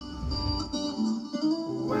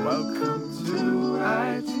Welcome to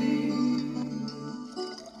IT.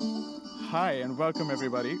 Hi, and welcome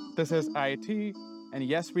everybody. This is IT. And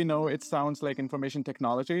yes, we know it sounds like information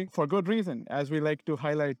technology for good reason, as we like to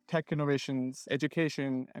highlight tech innovations,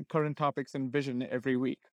 education, and current topics in Vision every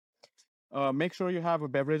week. Make sure you have a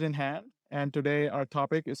beverage in hand. And today our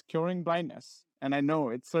topic is curing blindness. And I know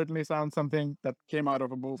it certainly sounds something that came out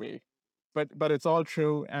of a movie, but it's all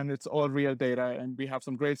true and it's all real data. And we have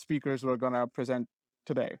some great speakers who are going to present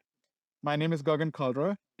today. My name is Gagan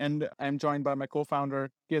Kaldra, and I'm joined by my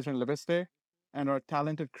co-founder, Gizrin Leviste, and our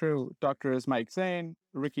talented crew, Doctors Mike Zane,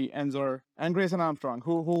 Ricky Enzor, and Grayson Armstrong,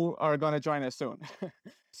 who are going to join us soon.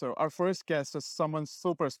 So our first guest is someone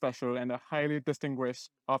super special and a highly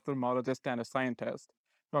distinguished ophthalmologist and a scientist,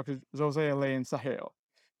 Dr. Jose Elaine Sahel.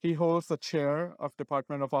 He holds the chair of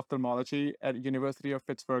Department of Ophthalmology at University of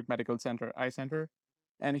Pittsburgh Medical Center, Eye Center,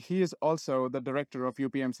 and he is also the director of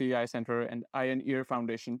UPMC Eye Center and Eye and Ear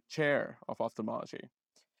Foundation Chair of Ophthalmology.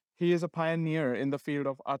 He is a pioneer in the field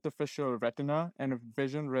of artificial retina and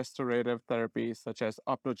vision restorative therapies such as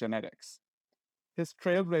optogenetics. His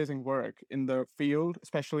trailblazing work in the field,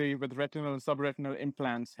 especially with retinal and subretinal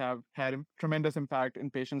implants, have had a tremendous impact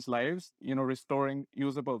in patients' lives, restoring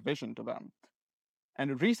usable vision to them.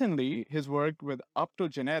 And recently, his work with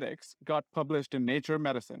optogenetics got published in Nature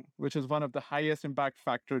Medicine, which is one of the highest impact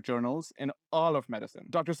factor journals in all of medicine.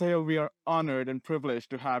 Dr. Sahel, we are honored and privileged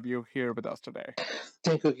to have you here with us today.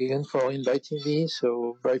 Thank you again for inviting me.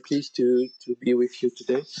 So very pleased to be with you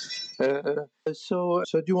today. So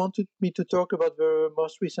do you want me to talk about the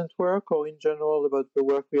most recent work or in general about the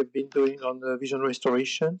work we have been doing on vision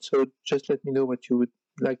restoration? So just let me know what you would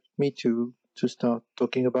like me to start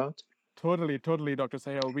talking about. Totally, Dr.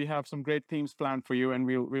 Sahel. We have some great themes planned for you, and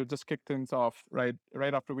we'll just kick things off right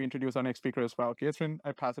after we introduce our next speaker as well. Yasmin,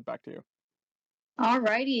 I pass it back to you.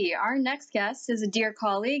 Alrighty, our next guest is a dear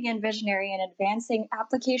colleague and visionary in advancing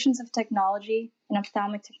applications of technology and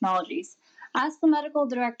ophthalmic technologies. As the medical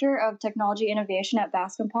director of technology innovation at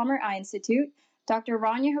Bascom Palmer Eye Institute, Dr.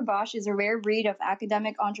 Rania Habash is a rare breed of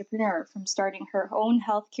academic entrepreneur, from starting her own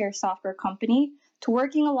healthcare software company to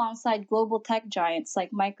working alongside global tech giants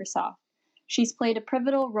like Microsoft. She's played a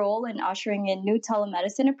pivotal role in ushering in new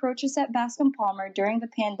telemedicine approaches at Bascom Palmer during the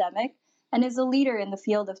pandemic and is a leader in the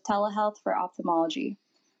field of telehealth for ophthalmology.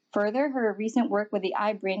 Further, her recent work with the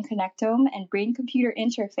eye-brain connectome and brain-computer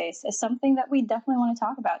interface is something that we definitely want to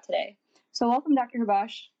talk about today. So welcome, Dr.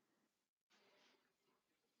 Habash.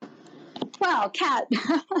 Wow, Kat,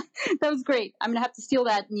 that was great. I'm going to have to steal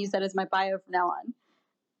that and use that as my bio from now on.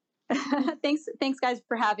 Thanks, guys,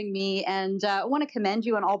 for having me. And I want to commend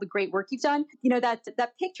you on all the great work you've done. You know, that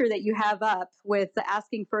picture that you have up with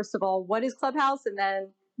asking, first of all, what is Clubhouse? And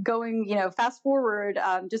then going, fast forward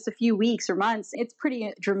just a few weeks or months, it's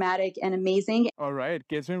pretty dramatic and amazing. All right,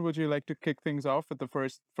 Gizrin, would you like to kick things off with the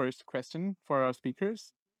first question for our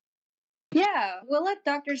speakers? Yeah, we'll let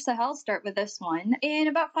Dr. Sahel start with this one. In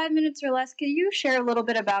about 5 minutes or less, could you share a little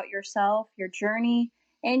bit about yourself, your journey,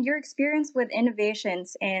 and your experience with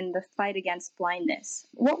innovations and the fight against blindness?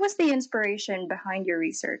 What was the inspiration behind your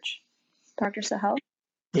research? Dr. Sahel?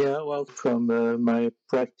 Yeah, well, from my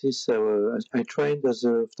practice, I trained as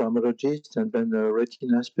an ophthalmologist and then a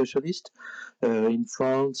retina specialist in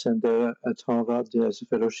France and at Harvard as a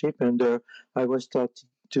fellowship. And I was starting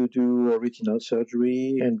to do retinal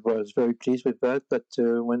surgery and was very pleased with that. But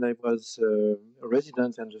when I was a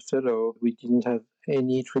resident and a fellow, we didn't have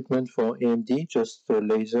any treatment for AMD, just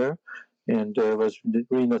laser. And was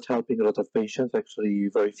really not helping a lot of patients, actually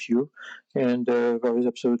very few. And there is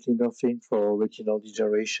absolutely nothing for retinal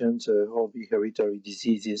degenerations or the hereditary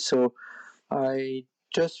diseases. So I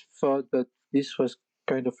just thought that this was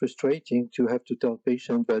kind of frustrating to have to tell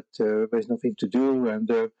patients that there's nothing to do. And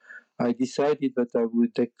I decided that I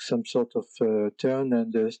would take some sort of turn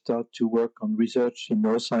and start to work on research in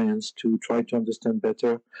neuroscience to try to understand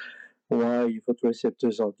better why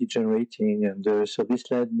photoreceptors are degenerating. And so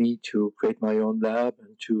this led me to create my own lab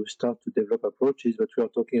and to start to develop approaches. But we are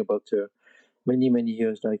talking about many, many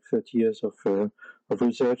years, like 30 years of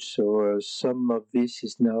research. So some of this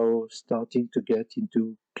is now starting to get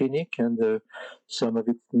into clinic, and some of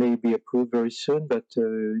it may be approved very soon. But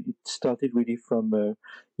it started really from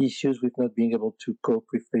issues with not being able to cope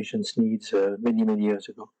with patients' needs many, many years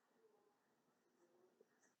ago.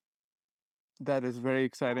 That is very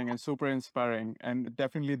exciting and super inspiring. And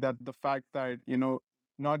definitely that the fact that,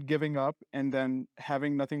 not giving up and then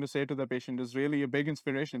having nothing to say to the patient is really a big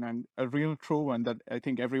inspiration and a real true one that I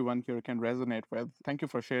think everyone here can resonate with. Thank you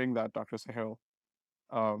for sharing that, Dr. Sahel.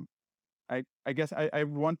 Um, I guess I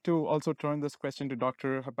want to also turn this question to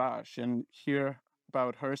Dr. Habash and hear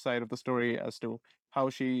about her side of the story as to how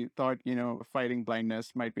she thought, fighting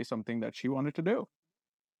blindness might be something that she wanted to do.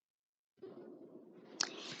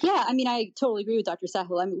 Yeah, I mean, I totally agree with Dr.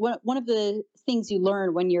 Sahil. I mean, one of the things you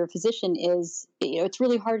learn when you're a physician is, it's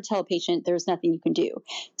really hard to tell a patient there's nothing you can do.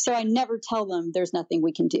 So I never tell them there's nothing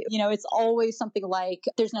we can do. It's always something like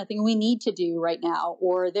there's nothing we need to do right now,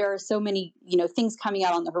 or there are so many, things coming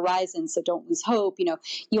out on the horizon, so don't lose hope.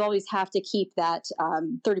 You always have to keep that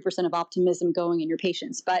 30% of optimism going in your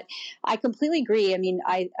patients. But I completely agree. I mean,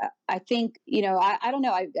 I think, I don't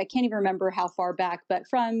know, I can't even remember how far back, but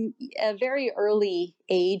from a very early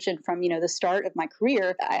age and from, the start of my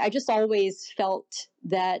career, I just always felt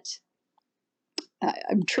that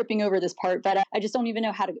I'm tripping over this part, but I just don't even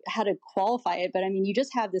know how to qualify it. But I mean, you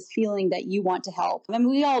just have this feeling that you want to help. I mean,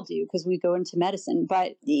 we all do because we go into medicine,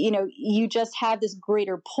 but you just have this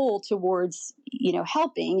greater pull towards,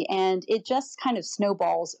 helping, and it just kind of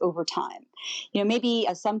snowballs over time. Maybe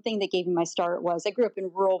something that gave me my start was I grew up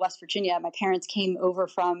in rural West Virginia. My parents came over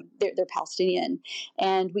from, they're Palestinian,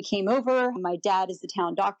 and we came over. My dad is the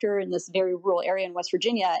town doctor in this very rural area in West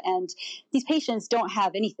Virginia, and these patients don't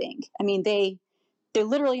have anything. I mean, they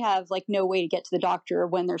literally have like no way to get to the doctor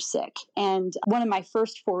when they're sick. And one of my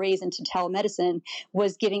first forays into telemedicine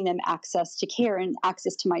was giving them access to care and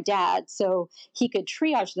access to my dad so he could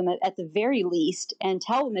triage them at the very least and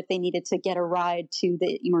tell them if they needed to get a ride to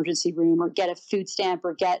the emergency room or get a food stamp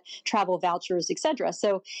or get travel vouchers, etc.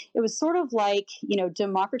 So it was sort of like,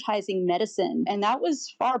 democratizing medicine. And that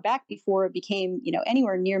was far back before it became,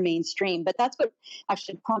 anywhere near mainstream. But that's what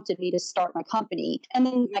actually prompted me to start my company. And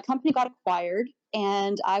then my company got acquired,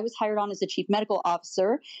 and I was hired on as the chief medical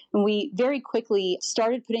officer. And we very quickly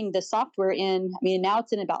started putting the software in. I mean, now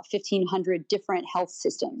it's in about 1,500 different health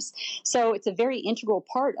systems. So it's a very integral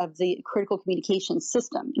part of the critical communications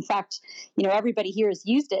system. In fact, everybody here has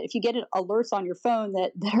used it. If you get alerts on your phone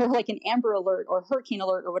that are like an Amber Alert or Hurricane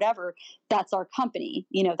Alert or whatever, that's our company.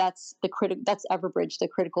 That's that's Everbridge, the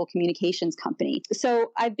critical communications company.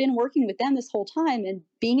 So I've been working with them this whole time, and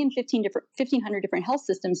being in 1,500 different health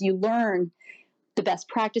systems, you learn the best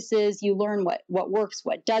practices, you learn what works,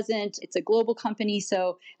 what doesn't. It's a global company,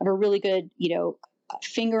 so I have a really good,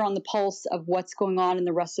 finger on the pulse of what's going on in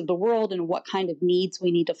the rest of the world and what kind of needs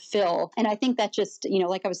we need to fill. And I think that just,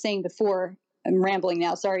 like I was saying before, I'm rambling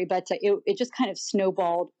now, sorry, but it just kind of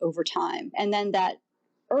snowballed over time. And then that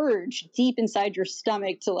urge deep inside your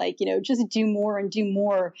stomach to just do more and do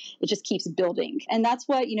more, it just keeps building. And that's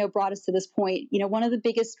what brought us to this point. One of the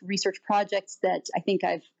biggest research projects that I think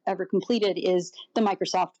I've ever completed is the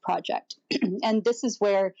Microsoft project. And this is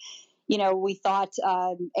where we thought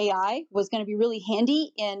AI was going to be really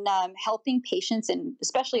handy in helping patients in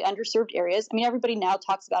especially underserved areas. I mean, everybody now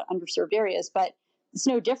talks about underserved areas, but it's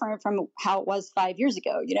no different from how it was 5 years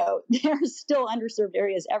ago. There's still underserved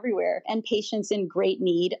areas everywhere and patients in great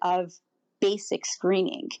need of basic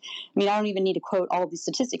screening. I mean, I don't even need to quote all of these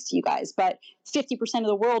statistics to you guys, but 50% of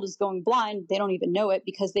the world is going blind. They don't even know it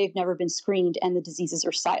because they've never been screened and the diseases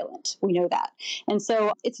are silent. We know that. And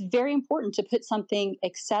so it's very important to put something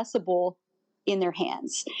accessible in their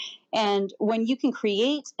hands. And when you can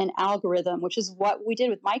create an algorithm, which is what we did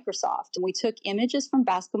with Microsoft, and we took images from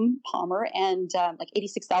Bascom Palmer and like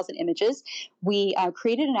 86,000 images, we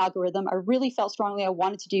created an algorithm. I really felt strongly I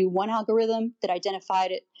wanted to do one algorithm that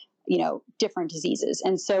identified it, different diseases.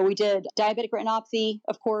 And so we did diabetic retinopathy,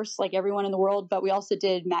 of course, like everyone in the world, but we also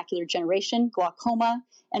did macular degeneration, glaucoma,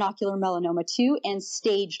 and ocular melanoma too, and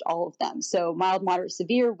staged all of them. So mild, moderate,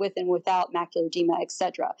 severe, with and without macular edema,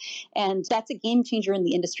 etc. And that's a game changer in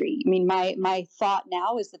the industry. I mean, my thought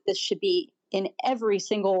now is that this should be in every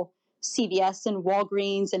single CVS and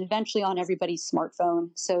Walgreens and eventually on everybody's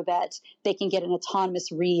smartphone so that they can get an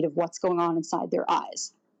autonomous read of what's going on inside their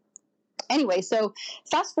eyes. Anyway, so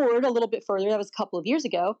fast forward a little bit further, that was a couple of years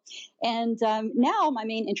ago. And now my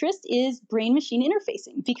main interest is brain-machine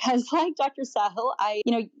interfacing because like Dr. Sahil,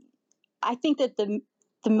 I think that the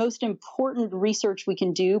most important research we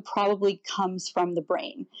can do probably comes from the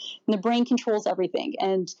brain. And the brain controls everything.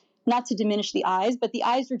 And not to diminish the eyes, but the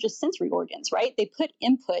eyes are just sensory organs, right? They put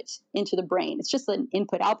input into the brain. It's just an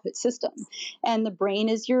input-output system. And the brain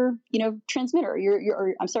is your, transmitter,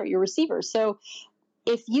 your receiver. So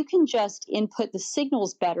if you can just input the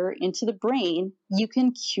signals better into the brain, you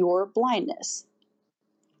can cure blindness.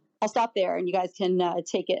 I'll stop there and you guys can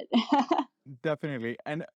take it. Definitely.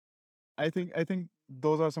 And I think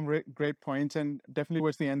those are some great points, and definitely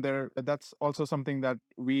towards the end there, that's also something that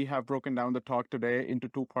we have broken down the talk today into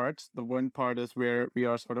two parts. The one part is where we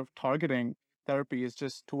are sort of targeting therapy is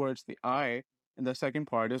just towards the eye, and the second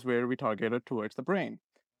part is where we target it towards the brain.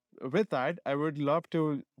 with that, I would love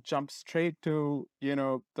to jump straight to,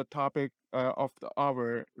 the topic of the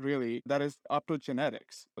hour, really, that is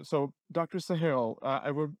optogenetics. So, Dr. Sahil,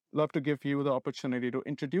 I would love to give you the opportunity to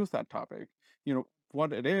introduce that topic,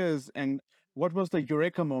 what it is, and what was the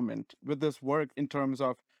eureka moment with this work in terms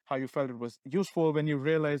of how you felt it was useful when you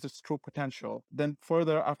realized its true potential. Then,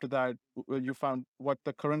 further after that, you found what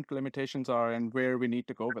the current limitations are and where we need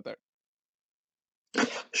to go with it.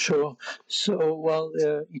 Sure. So, well,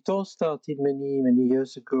 it all started many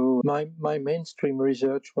years ago. My mainstream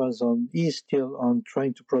research is still on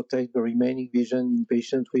trying to protect the remaining vision in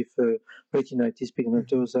patients with retinitis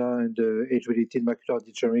pigmentosa and age-related macular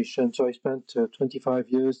degeneration. So I spent 25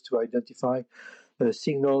 years to identify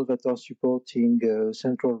signals that are supporting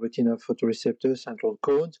central retina photoreceptors, central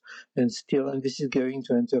cones, and this is going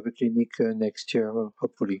to enter the clinic next year,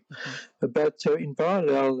 hopefully. But in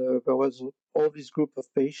parallel, there was all this group of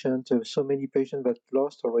patients, so many patients that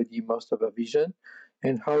lost already most of their vision,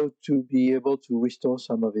 and how to be able to restore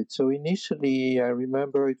some of it. So initially, I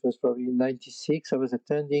remember it was probably in '96, I was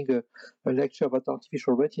attending a lecture about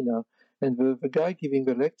artificial retina, and the guy giving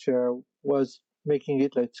the lecture was making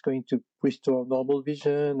it like it's going to restore normal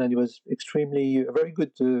vision, and he was a very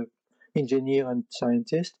good engineer and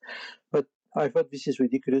scientist. But I thought this is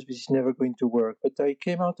ridiculous. This is never going to work. But I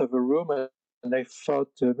came out of a room and I thought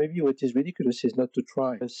maybe what is ridiculous is not to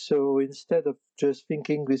try. So instead of just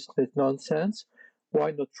thinking this is nonsense,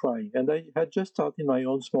 why not try? And I had just started my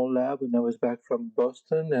own small lab when I was back from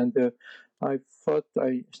Boston, and I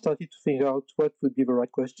started to figure out what would be the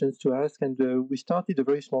right questions to ask, and we started a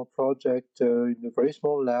very small project in a very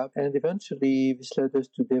small lab, and eventually this led us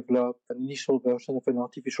to develop an initial version of an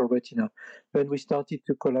artificial retina. Then we started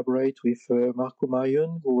to collaborate with Marco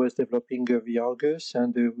Mayon, who was developing the Argus,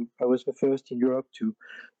 and I was the first in Europe to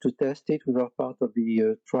test it. We were part of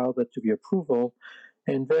the trial that to the approval.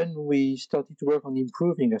 And then we started to work on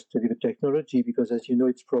improving actually the technology because, as you know,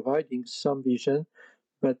 it's providing some vision,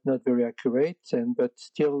 but not very accurate, but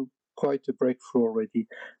still quite a breakthrough already.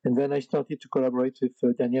 And then I started to collaborate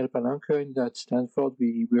with Daniel Palanker at Stanford.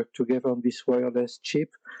 We worked together on this wireless chip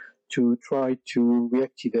to try to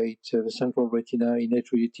reactivate the central retina in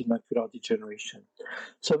age-related macular degeneration.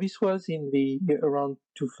 So this was in the around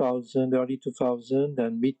 2000, early 2000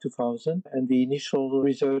 and mid 2000, and the initial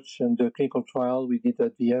research and the clinical trial we did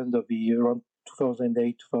at the end of the year around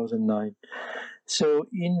 2008, 2009. So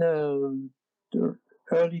in the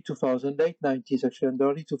early 2000, late 90s actually, and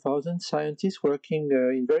early 2000, scientists working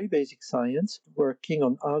in very basic science, working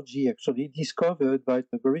on algae actually, discovered that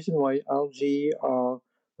the reason why algae are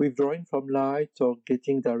withdrawing from light or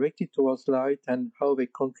getting directed towards light and how they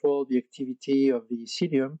control the activity of the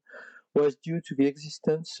cilium was due to the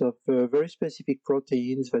existence of very specific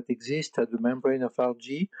proteins that exist at the membrane of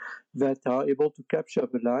algae that are able to capture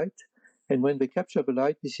the light. And when they capture the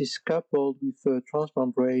light, this is coupled with a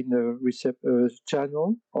transmembrane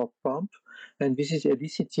channel or pump, and this is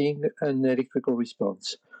eliciting an electrical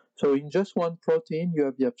response. So in just one protein, you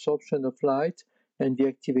have the absorption of light and the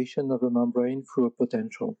activation of a membrane through a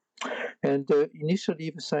potential. And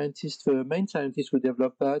initially, the main scientist who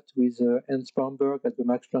developed that with Ernst Bamberg at the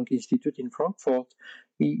Max Planck Institute in Frankfurt,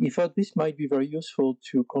 he thought this might be very useful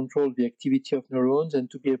to control the activity of neurons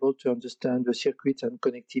and to be able to understand the circuits and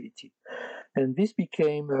connectivity. And this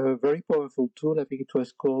became a very powerful tool. I think it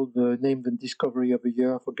was called named the Discovery of the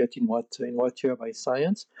Year, I forget in what year by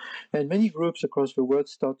Science. And many groups across the world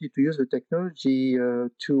started to use the technology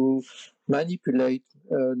to manipulate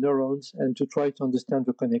neurons and to try to understand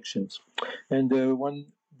the connections. And one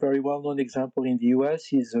very well-known example in the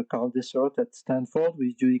US is Carl Dessert at Stanford, who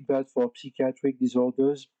is doing that for psychiatric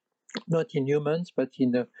disorders, not in humans, but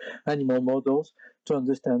in animal models, to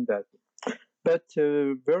understand that. But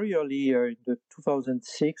very early in the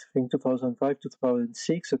 2006, I think 2005,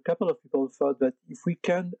 2006, a couple of people thought that if we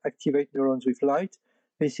can activate neurons with light,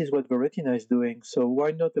 this is what the retina is doing. So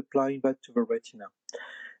why not applying that to the retina?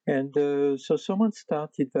 And so someone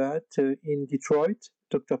started that in Detroit,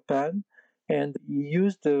 Dr. Pan, and he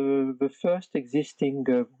used the first existing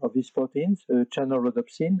of these proteins, channel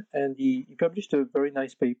rhodopsin, and he published a very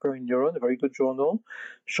nice paper in Neuron, a very good journal,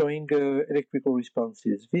 showing electrical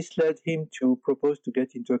responses. This led him to propose to get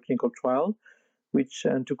into a clinical trial,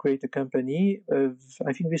 and to create a company.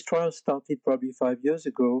 I think this trial started probably 5 years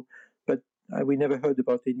ago, but we never heard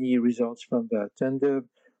about any results from that. And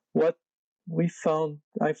what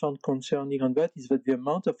I found concerning on that is that the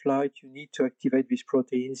amount of light you need to activate these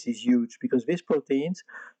proteins is huge, because these proteins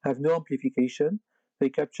have no amplification. They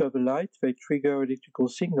capture the light, they trigger electrical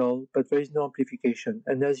signal, but there is no amplification.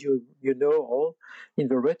 And as you know all, in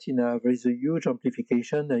the retina, there is a huge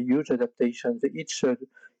amplification, a huge adaptation.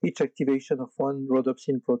 each activation of one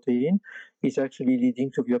rhodopsin protein is actually leading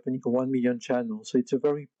to the opening of 1 million channels. So it's a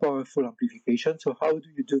very powerful amplification. So how do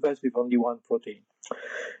you do that with only one protein?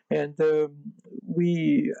 And at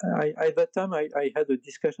that time, I had a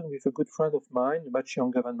discussion with a good friend of mine, much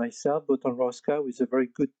younger than myself, Botan Roska, who is a very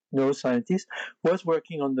good neuroscientist, who was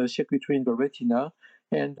working on the circuitry in the retina,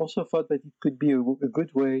 and also thought that it could be a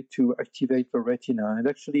good way to activate the retina. And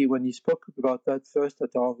actually, when he spoke about that first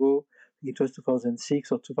at Arvo, it was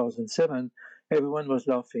 2006 or 2007, everyone was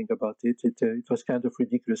laughing about it. It was kind of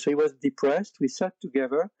ridiculous. So he was depressed. We sat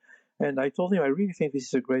together, and I told him, I really think this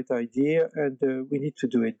is a great idea, and we need to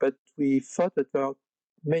do it. But we thought that there are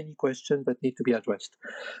many questions that need to be addressed.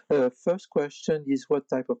 First question is what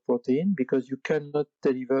type of protein, because you cannot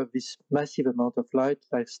deliver this massive amount of light,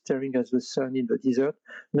 like staring at the sun in the desert.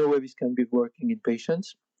 No way this can be working in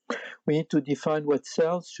patients. We need to define what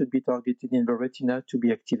cells should be targeted in the retina to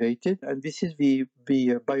be activated, and this is the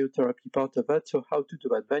biotherapy part of that. So how to do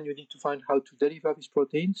that? Then you need to find how to deliver these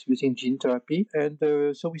proteins using gene therapy, and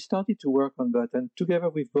so we started to work on that. And together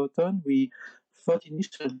with Botan, we thought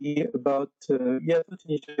initially about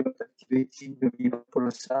activating the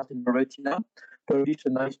polar cells in the retina. Published a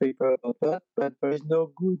nice paper about that, but there is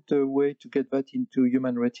no good way to get that into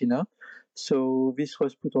human retina. So this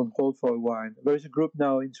was put on hold for a while. There is a group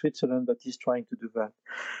now in Switzerland that is trying to do that.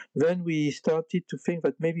 Then we started to think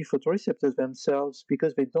that maybe photoreceptors themselves,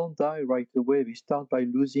 because they don't die right away, they start by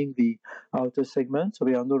losing the outer segment, so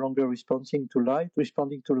they are no longer responding to light,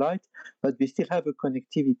 but they still have a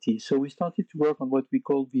connectivity. So we started to work on what we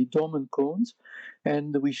call the dormant cones,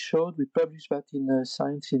 and we published that in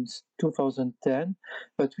Science since 2010,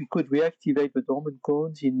 that we could reactivate the dormant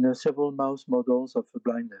cones in several mouse models of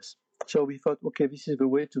blindness. So we thought, okay, this is the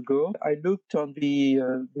way to go. I looked on the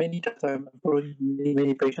many data, I'm following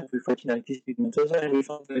many patients with retinitis pigmentosa, and we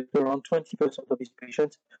found that around 20% of these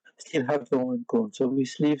patients still have dormant cones. So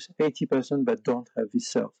this leaves 80% that don't have these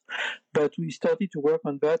cells. But we started to work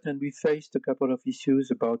on that, and we faced a couple of issues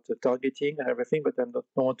about targeting and everything, but I don't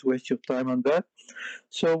want to waste your time on that.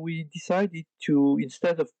 So we decided to,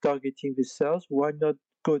 instead of targeting the cells, why not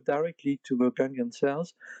go directly to the ganglion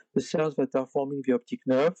cells, the cells that are forming the optic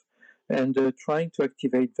nerve, and trying to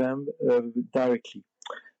activate them directly.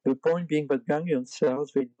 The point being that ganglion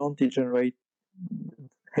cells, they don't degenerate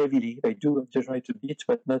heavily. They do degenerate a bit,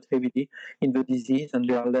 but not heavily in the disease, and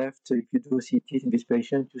they are left, if you do CT in this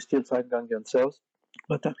patient, you still find ganglion cells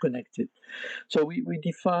that are connected. So we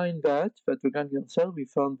defined that the ganglion cell, we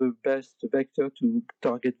found the best vector to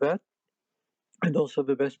target that, and also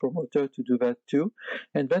the best promoter to do that too.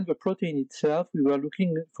 And then the protein itself, we were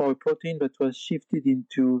looking for a protein that was shifted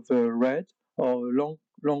into the red or long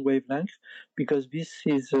wavelength, because this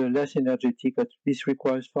is less energetic, but this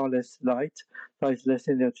requires far less light, there is less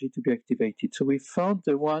energy to be activated. So we found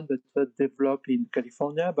the one that was developed in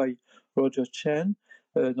California by Roger Chen,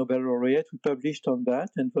 Nobel laureate. We published on that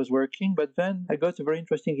and it was working. But then I got a very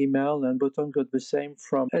interesting email, and Botan got the same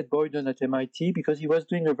from Ed Boyden at MIT, because he was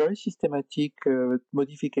doing a very systematic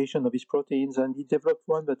modification of his proteins, and he developed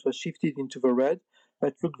one that was shifted into the red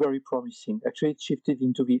that looked very promising. Actually, it shifted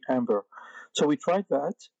into the amber. So we tried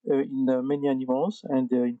that in many animals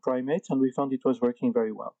and in primates, and we found it was working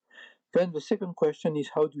very well. Then the second question is,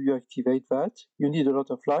 how do you activate that? You need a lot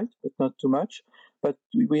of light, but not too much. But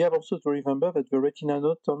we have also to remember that the retina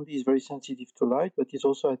not only is very sensitive to light, but is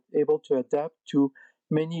also able to adapt to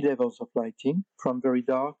many levels of lighting, from very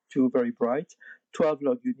dark to very bright, 12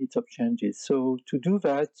 log units of changes. So to do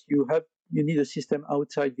that, you need a system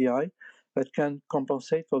outside the eye that can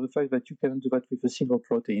compensate for the fact that you cannot do that with a single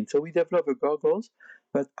protein. So we developed goggles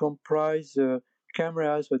that comprise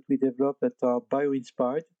cameras that we developed that are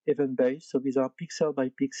bio-inspired, event-based. So these are pixel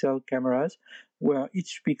by pixel cameras, where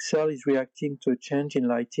each pixel is reacting to a change in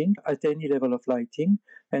lighting at any level of lighting.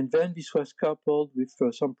 And then this was coupled with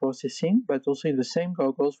some processing, but also in the same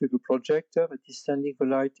goggles with a projector that is sending the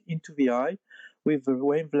light into the eye with a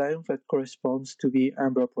wavelength that corresponds to the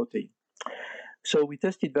amber protein. So we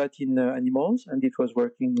tested that in animals, and it was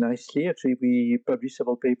working nicely. Actually, we published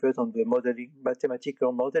several papers on the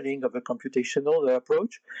mathematical modeling of a computational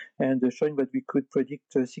approach, and showing that we could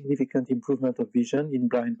predict a significant improvement of vision in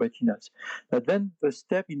blind retinas. But then the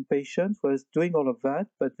step in patients was doing all of that,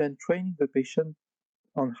 but then training the patient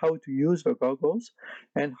on how to use the goggles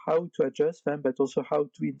and how to adjust them, but also how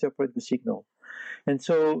to interpret the signal. And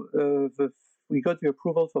so we got the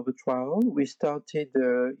approval for the trial. We started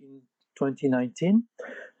in 2019,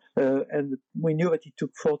 and we knew that it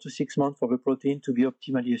took 4 to 6 months for the protein to be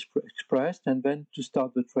optimally expressed and then to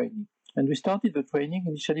start the training. And we started the training.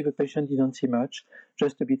 Initially, the patient didn't see much,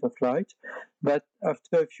 just a bit of light. But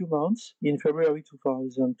after a few months, in February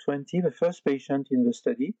 2020, the first patient in the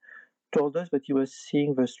study told us that he was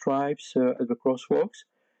seeing the stripes at the crosswalks.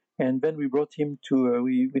 And then we brought him to,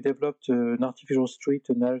 we developed an artificial street,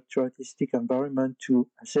 a naturalistic environment to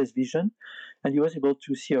assess vision. And he was able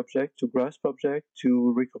to see objects, to grasp objects,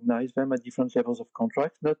 to recognize them at different levels of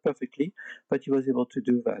contrast, not perfectly, but he was able to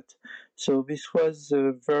do that. So this was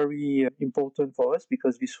very important for us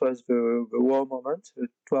because this was the wow moment,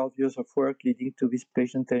 12 years of work leading to this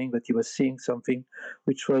patient telling that he was seeing something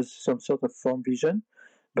which was some sort of form vision.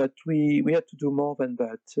 But we had to do more than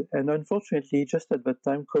that. And unfortunately, just at that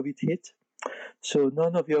time, COVID hit. So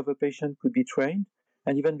none of the other patients could be trained.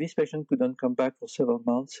 And even this patient couldn't come back for several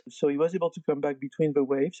months. So he was able to come back between the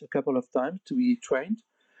waves a couple of times to be trained.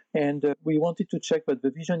 And we wanted to check that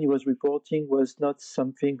the vision he was reporting was not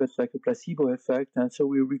something but like a placebo effect. And so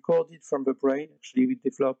we recorded from the brain. Actually, we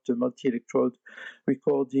developed a multi-electrode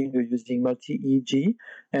recording using multi-EEG.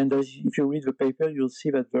 And if you read the paper, you'll see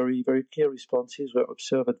that very, very clear responses were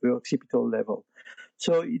observed at the occipital level.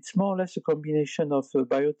 So it's more or less a combination of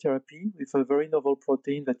biotherapy with a very novel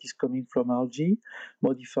protein that is coming from algae,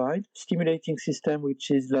 modified, stimulating system, which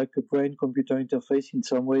is like a brain-computer interface in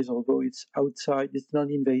some ways, although it's outside, it's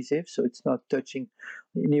non-invasive, so it's not touching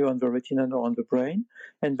neither on the retina nor on the brain,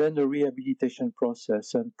 and then the rehabilitation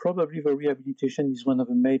process. And probably the rehabilitation is one of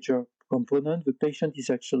the major components. The patient is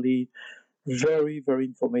actually very, very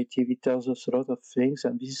informative. It tells us a lot of things,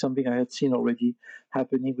 and this is something I had seen already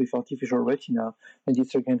happening with artificial retina, and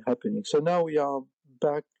it's again happening. So now we are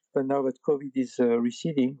back, and now that COVID is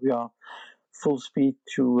receding, we are full speed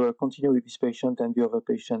to continue with this patient and the other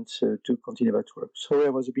patients to continue that work. Sorry, I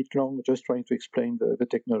was a bit long, just trying to explain the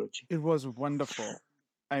technology. It was wonderful.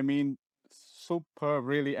 I mean, superb,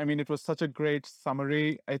 really. I mean, it was such a great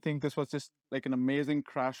summary. I think this was just like an amazing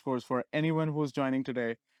crash course for anyone who's joining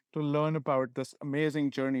today to learn about this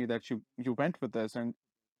amazing journey that you went with this. And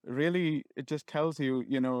really, it just tells you,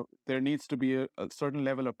 there needs to be a certain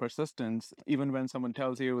level of persistence, even when someone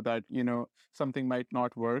tells you that, something might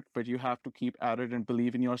not work, but you have to keep at it and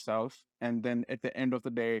believe in yourself. And then at the end of the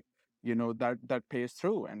day, that pays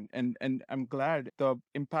through. And I'm glad the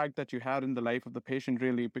impact that you had in the life of the patient,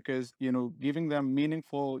 really, because giving them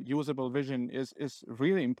meaningful usable vision is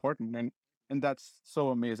really important. And that's so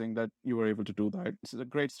amazing that you were able to do that. This is a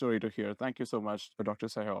great story to hear. Thank you so much, Dr.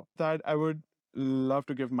 Sahel. That I would love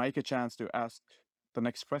to give Mike a chance to ask the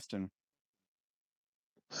next question.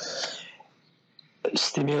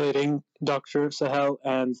 Stimulating, Dr. Sahel,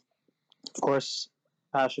 and of course,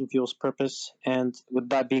 passion fuels purpose. And with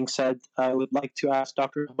that being said, I would like to ask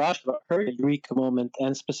Dr. Habash about her eureka moment,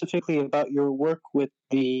 and specifically about your work with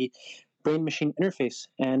the brain-machine interface,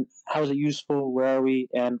 and how is it useful, where are we,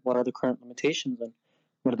 and what are the current limitations, and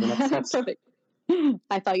what are the next steps? Perfect.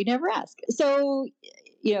 I thought you'd never ask. So,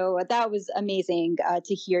 that was amazing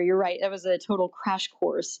to hear. You're right. That was a total crash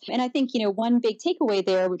course. And I think, one big takeaway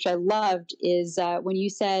there, which I loved, is when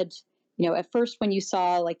you said, at first when you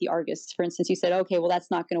saw like the Argus, for instance, you said, okay, well,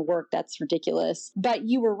 that's not going to work. That's ridiculous. But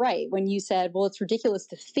you were right when you said, well, it's ridiculous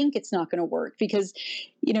to think it's not going to work because,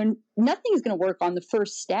 nothing is going to work on the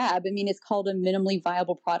first stab. I mean, it's called a minimally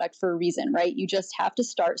viable product for a reason, right? You just have to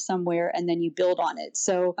start somewhere and then you build on it.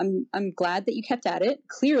 So I'm glad that you kept at it.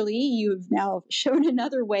 Clearly, you've now shown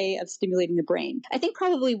another way of stimulating the brain. I think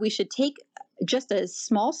probably we should take just a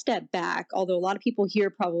small step back, although a lot of people here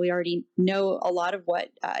probably already know a lot of what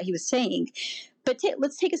he was saying. But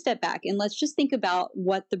let's take a step back and let's just think about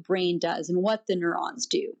what the brain does and what the neurons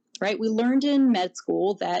do, right? We learned in med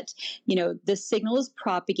school that, the signal is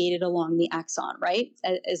propagated along the axon, right?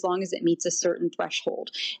 As long as it meets a certain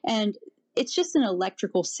threshold. And it's just an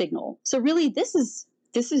electrical signal. So really, this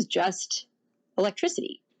is just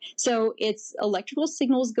electricity. So it's electrical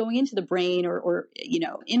signals going into the brain or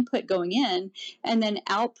input going in and then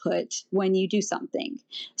output when you do something.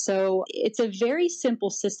 So it's a very simple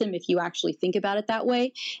system if you actually think about it that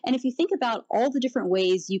way. And if you think about all the different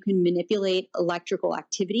ways you can manipulate electrical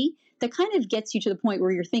activity, that kind of gets you to the point where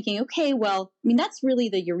you're thinking, okay, well, I mean, that's really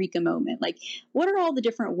the eureka moment. Like, what are all the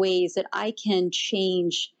different ways that I can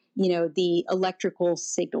change the electrical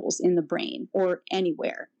signals in the brain or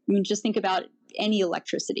anywhere? I mean, just think about any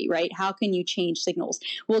electricity, right? How can you change signals?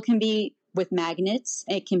 Well, it can be with magnets,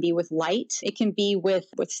 it can be with light, it can be with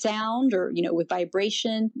sound, or with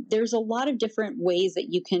vibration. There's a lot of different ways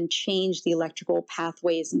that you can change the electrical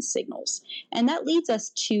pathways and signals. And that leads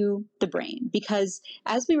us to the brain, because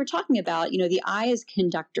as we were talking about, the eye is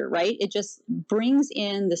conductor, right? It just brings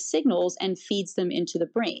in the signals and feeds them into the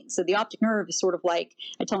brain. So the optic nerve is sort of like,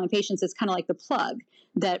 I tell my patients, it's kind of like the plug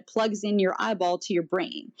that plugs in your eyeball to your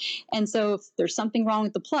brain. And so if there's something wrong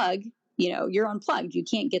with the plug, you're unplugged. You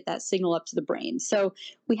can't get that signal up to the brain. So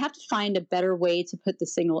we have to find a better way to put the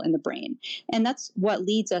signal in the brain. And that's what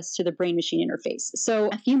leads us to the brain-machine interface. So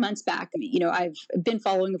a few months back, I've been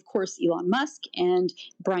following, of course, Elon Musk and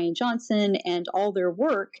Brian Johnson and all their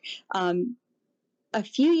work. A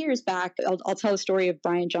few years back, I'll tell a story of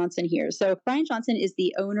Brian Johnson here. So Brian Johnson is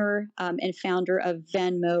the owner and founder of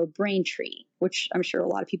Venmo Braintree, which I'm sure a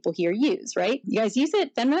lot of people here use, right? You guys use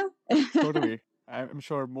it, Venmo? Totally. I'm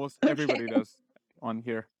sure everybody does on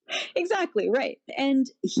here. Exactly, right. And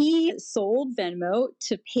he sold Venmo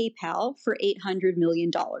to PayPal for $800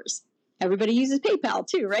 million. Everybody uses PayPal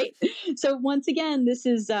too, right? So once again, this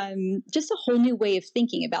is just a whole new way of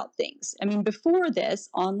thinking about things. I mean, before this,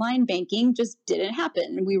 online banking just didn't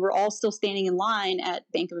happen. We were all still standing in line at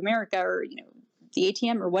Bank of America or, the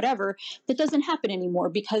ATM or whatever. That doesn't happen anymore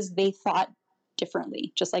because they thought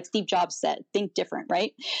differently, just like Steve Jobs said, think different,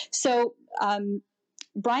 right? So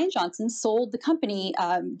Brian Johnson sold the company,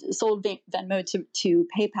 sold Venmo to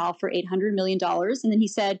PayPal for $800 million. And then he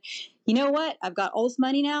said, you know what? I've got all this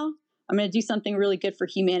money now. I'm going to do something really good for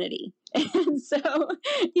humanity. And so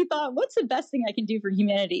he thought, what's the best thing I can do for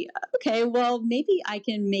humanity? Okay, well, maybe I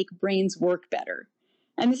can make brains work better.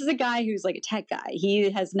 And this is a guy who's like a tech guy.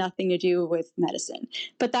 He has nothing to do with medicine.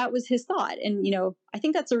 But that was his thought. And, I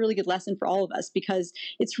think that's a really good lesson for all of us, because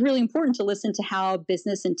it's really important to listen to how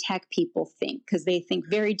business and tech people think, because they think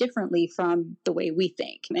very differently from the way we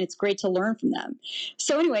think. And it's great to learn from them.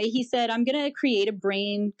 So anyway, he said, I'm going to create a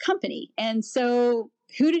brain company. And so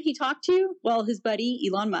who did he talk to? Well, his buddy,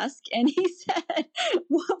 Elon Musk. And he said,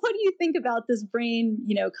 what do you think about this brain,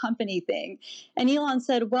 company thing? And Elon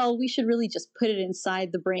said, well, we should really just put it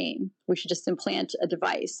inside the brain. We should just implant a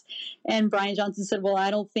device. And Brian Johnson said, well,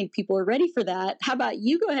 I don't think people are ready for that. How about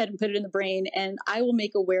you go ahead and put it in the brain and I will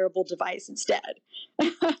make a wearable device instead.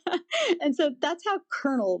 And so that's how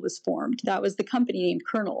Kernel was formed. That was the company named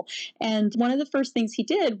Kernel. And one of the first things he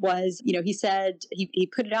did was, he said,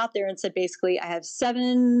 he put it out there and said, basically, I have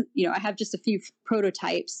I have just a few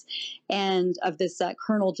prototypes and of this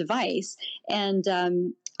Kernel device. And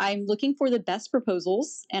I'm looking for the best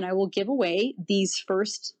proposals, and I will give away these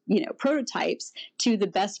first, prototypes to the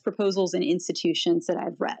best proposals and institutions that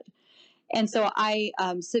I've read. And so I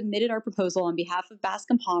submitted our proposal on behalf of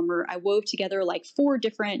Bascom Palmer. I wove together like 4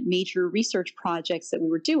 different major research projects that we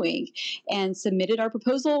were doing and submitted our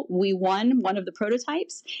proposal. We won one of the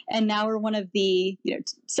prototypes, and now we're one of the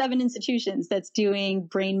 7 institutions that's doing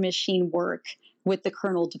brain-machine work with the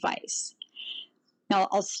Kernel device. Now,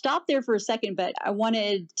 I'll stop there for a second, but I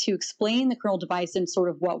wanted to explain the Kernel device and sort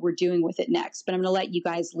of what we're doing with it next, but I'm going to let you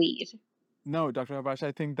guys lead. No, Dr. Habash,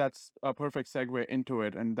 I think that's a perfect segue into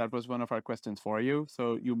it. And that was one of our questions for you.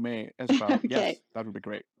 So you may as well. Okay. Yes, that would be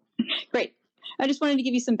great. Great. I just wanted to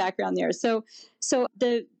give you some background there. So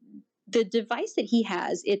the device that he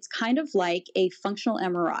has, it's kind of like a functional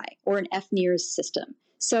MRI or an FNIRS system.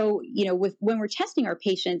 So, when we're testing our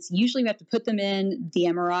patients, usually we have to put them in the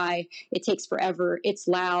MRI. It takes forever. It's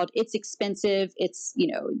loud. It's expensive. It's,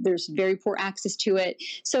 there's very poor access to it.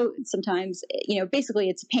 So sometimes, basically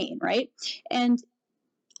it's a pain, right? And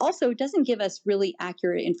also, it doesn't give us really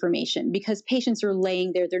accurate information because patients are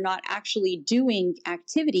laying there. They're not actually doing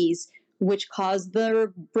activities which cause their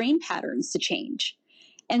brain patterns to change.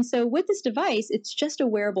 And so with this device, it's just a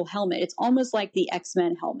wearable helmet. It's almost like the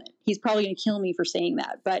X-Men helmet. He's probably going to kill me for saying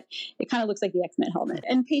that, but it kind of looks like the X-Men helmet.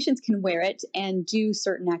 And patients can wear it and do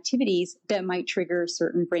certain activities that might trigger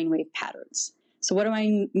certain brainwave patterns. So what do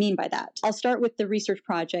I mean by that? I'll start with the research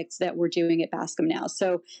projects that we're doing at Bascom now.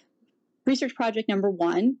 So research project number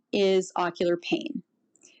 1 is ocular pain.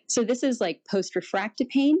 So this is like post-refractive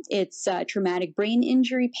pain. It's traumatic brain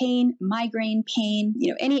injury pain, migraine pain,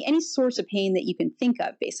 any source of pain that you can think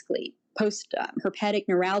of, basically. Post-herpetic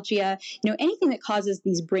neuralgia, anything that causes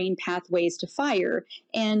these brain pathways to fire,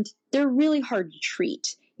 and they're really hard to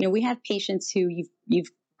treat. We have patients who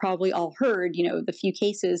you've probably all heard, the few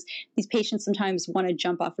cases, these patients sometimes want to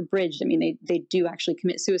jump off a bridge. I mean, they do actually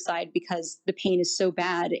commit suicide because the pain is so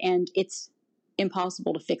bad and it's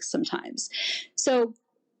impossible to fix sometimes. So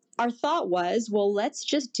our thought was, well, let's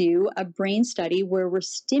just do a brain study where we're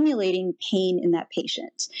stimulating pain in that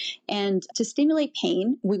patient. And to stimulate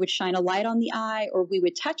pain, we would shine a light on the eye, or we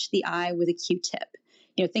would touch the eye with a Q-tip.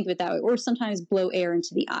 Think of it that way, or sometimes blow air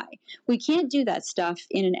into the eye. We can't do that stuff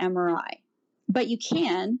in an MRI, but you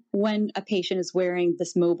can when a patient is wearing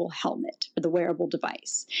this mobile helmet or the wearable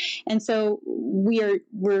device. And so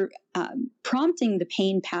we're prompting the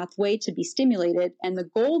pain pathway to be stimulated, and the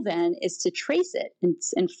goal then is to trace it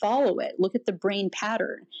and follow it, look at the brain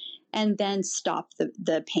pattern, and then stop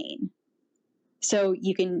the pain. So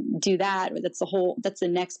you can do that. That's the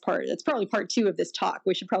next part. That's probably part 2 of this talk.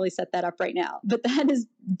 We should probably set that up right now. But that is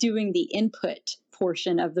doing the input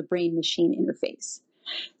portion of the brain machine interface.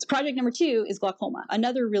 So project number 2 is glaucoma,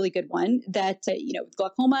 another really good one that, with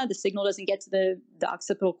glaucoma, the signal doesn't get to the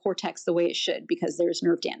occipital cortex the way it should because there's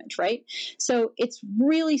nerve damage, right? So it's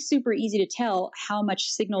really super easy to tell how much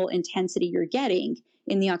signal intensity you're getting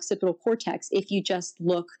in the occipital cortex if you just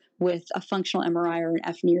look with a functional MRI or an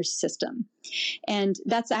FNIRS system. And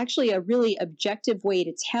that's actually a really objective way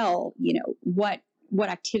to tell, what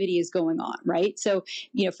activity is going on, right? So,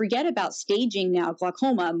 forget about staging now,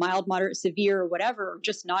 glaucoma, mild, moderate, severe, or whatever,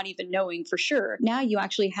 just not even knowing for sure. Now you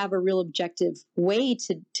actually have a real objective way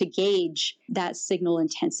to gauge that signal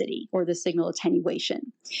intensity or the signal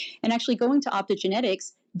attenuation. And actually going to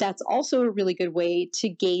optogenetics, that's also a really good way to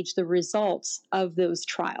gauge the results of those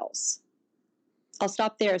trials. I'll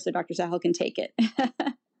stop there so Dr. Sahel can take it.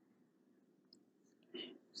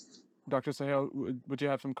 Dr. Sahel, would you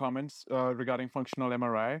have some comments regarding functional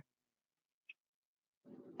MRI?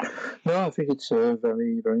 No, I think it's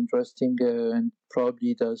very, very interesting and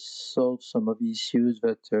probably does solve some of the issues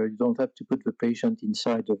that you don't have to put the patient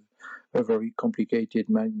inside of a very complicated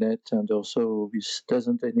magnet, and also this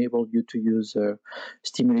doesn't enable you to use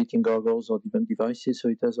stimulating goggles or even devices, so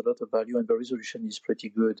it has a lot of value and the resolution is pretty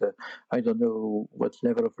good. I don't know what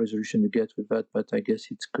level of resolution you get with that, but I guess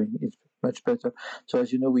it's much better. So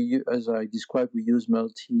as you know, as I described, we use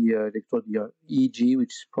multi-electrode EEG,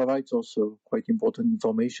 which provides also quite important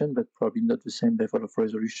information, but probably not the same level of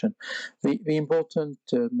resolution. The important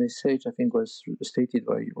message, I think, was stated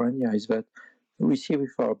by Rania, is that we see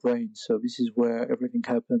with our brain. So this is where everything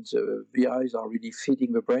happens. The eyes are really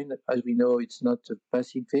feeding the brain. As we know, it's not a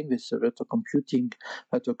passing thing. There's a lot of computing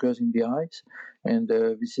that occurs in the eyes. And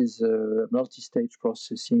this is a multi-stage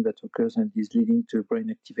processing that occurs and is leading to brain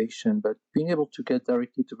activation. But being able to get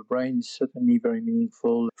directly to the brain is certainly very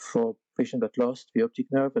meaningful for patients that lost the optic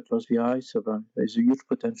nerve, that lost the eye. So there's a huge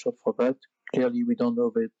potential for that. Clearly, we don't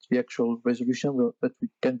know the actual resolution that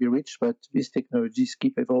can be reached, but these technologies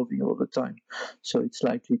keep evolving all the time. So it's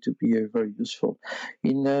likely to be very useful.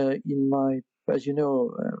 In my, as you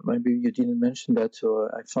know, maybe you didn't mention that, so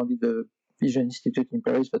I founded the Vision Institute in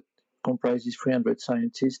Paris that comprises 300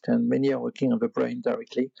 scientists, and many are working on the brain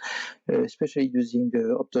directly, especially using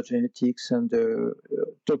optogenetics and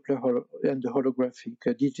Doppler and the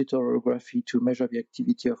holographic, digital holography to measure the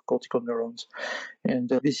activity of cortical neurons. And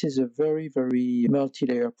this is a very, very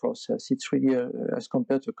multi-layer process. It's really, as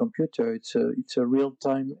compared to a computer, it's a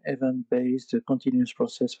real-time, event-based, continuous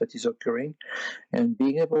process that is occurring. And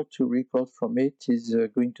being able to record from it is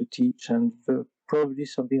going to teach. And probably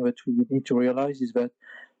something that we need to realize is that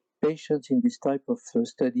patients in this type of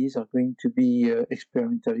studies are going to be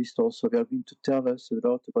experimentalists also. They are going to tell us a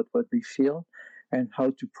lot about what they feel and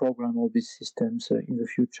how to program all these systems in the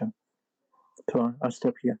future. So I'll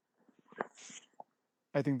stop here.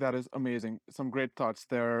 I think that is amazing. Some great thoughts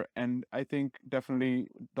there. And I think definitely,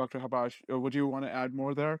 Dr. Habash, would you want to add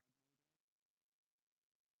more there?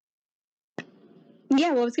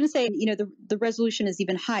 Yeah, well, I was going to say, the resolution is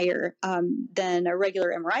even higher than a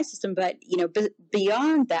regular MRI system, but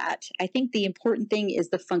beyond that, I think the important thing is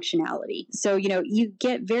the functionality. So you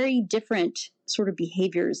get very different sort of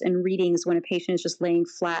behaviors and readings when a patient is just laying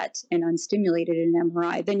flat and unstimulated in an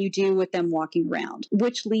MRI than you do with them walking around,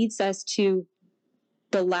 which leads us to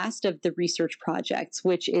the last of the research projects,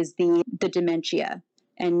 which is the dementia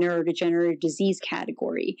and neurodegenerative disease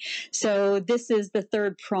category. So this is the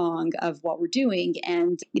third prong of what we're doing.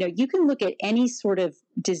 And, you can look at any sort of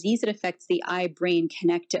disease that affects the eye-brain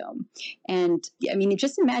connectome. And I mean,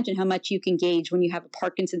 just imagine how much you can gauge when you have a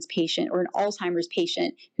Parkinson's patient or an Alzheimer's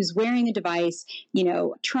patient who's wearing a device,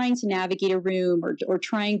 trying to navigate a room or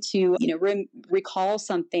trying to, recall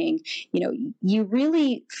something. You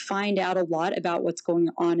really find out a lot about what's going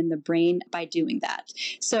on in the brain by doing that.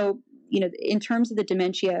 So, in terms of the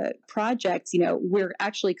dementia projects, we're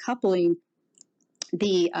actually coupling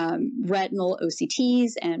the retinal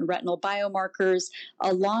OCTs and retinal biomarkers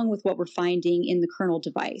along with what we're finding in the kernel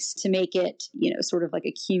device to make it, sort of like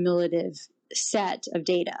a cumulative set of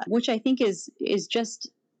data, which I think is just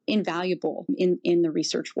invaluable in the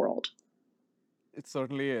research world. It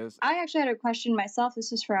certainly is. I actually had a question myself.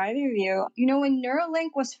 This is for either of you. You know, when Neuralink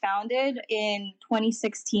was founded in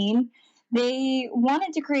 2016, they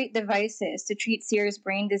wanted to create devices to treat serious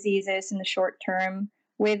brain diseases in the short term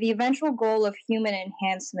with the eventual goal of human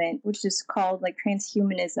enhancement, which is called like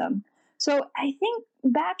transhumanism. So I think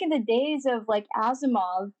back in the days of like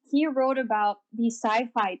Asimov, he wrote about these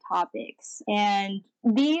sci-fi topics, and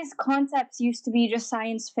these concepts used to be just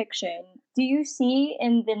science fiction. Do you see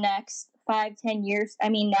in the next 5-10 years, I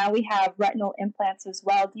mean, now we have retinal implants as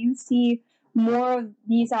well, do you see more of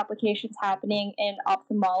these applications happening in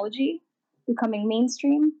ophthalmology becoming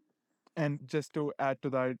mainstream? And just to add to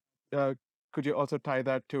that, could you also tie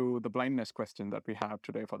that to the blindness question that we have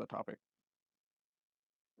today for the topic?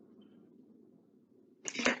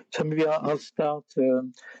 So maybe I'll start.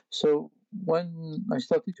 So when I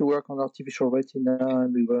started to work on artificial retina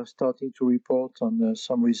and we were starting to report on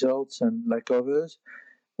some results and like others,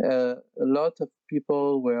 a lot of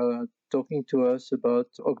people were talking to us about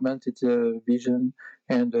augmented vision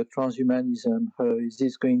and transhumanism. Is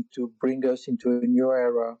this going to bring us into a new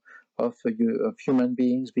era of human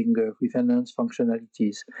beings being with enhanced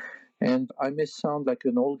functionalities? And I may sound like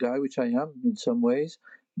an old guy, which I am in some ways,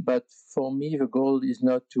 but for me, the goal is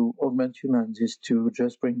not to augment humans, is to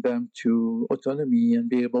just bring them to autonomy and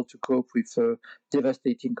be able to cope with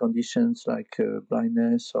devastating conditions like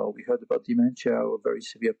blindness, or we heard about dementia or very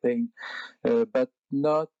severe pain, but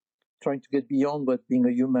not trying to get beyond what being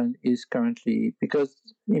a human is currently, because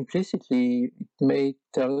implicitly it may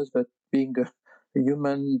tell us that being a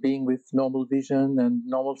human being with normal vision and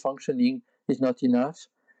normal functioning is not enough.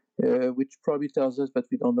 Which probably tells us that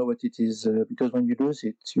we don't know what it is, because when you lose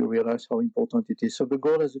it, you realize how important it is. So the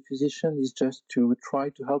goal as a physician is just to try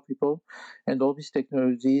to help people, and all these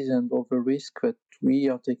technologies and all the risk that we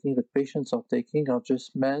are taking, that patients are taking, are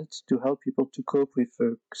just meant to help people to cope with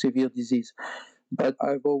severe disease. But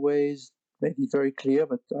I've always made it very clear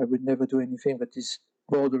that I would never do anything that is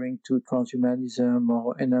bordering to transhumanism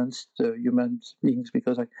or enhanced human beings,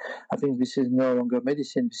 because I think this is no longer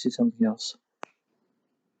medicine, this is something else.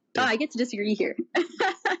 Oh, I get to disagree here.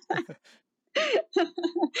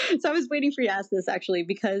 So I was waiting for you to ask this actually,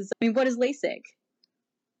 because I mean, what is LASIK?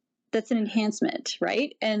 That's an enhancement,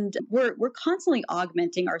 right? And we're constantly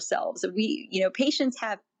augmenting ourselves. We, patients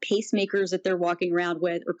have pacemakers that they're walking around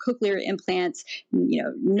with, or cochlear implants,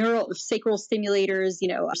 neural sacral stimulators,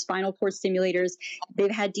 spinal cord stimulators.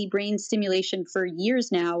 They've had deep brain stimulation for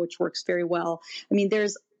years now, which works very well. I mean,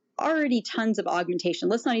 there's already tons of augmentation.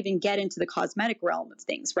 Let's not even get into the cosmetic realm of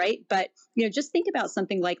things, right? But just think about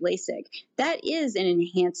something like LASIK. That is an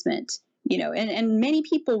enhancement. And many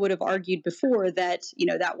people would have argued before that,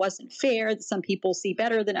 that wasn't fair, that some people see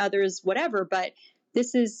better than others, whatever, but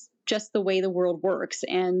this is just the way the world works.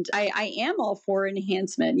 And I am all for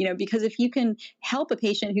enhancement, because if you can help a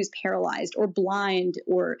patient who's paralyzed or blind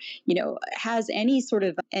or, has any sort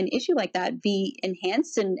of an issue like that be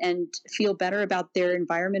enhanced and feel better about their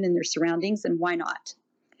environment and their surroundings, then why not?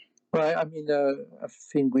 Well, I mean, I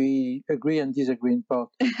think we agree and disagree in part.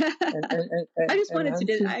 I just wanted to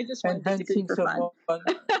disagree for fun.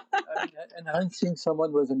 Enhancing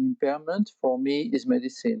someone with an impairment, for me, is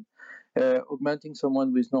medicine. Augmenting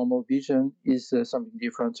someone with normal vision is something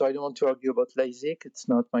different. So I don't want to argue about LASIK. It's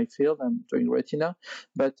not my field. I'm doing retina.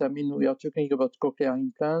 But I mean, we are talking about cochlear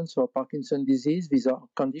implants or Parkinson's disease. These are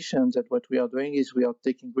conditions that what we are doing is we are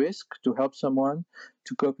taking risk to help someone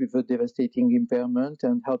to cope with a devastating impairment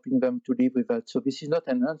and helping them to live with that. So this is not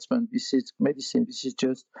enhancement. This is medicine. This is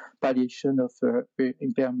just palliation of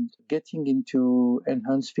impairment. Getting into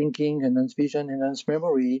enhanced thinking, enhanced vision, enhanced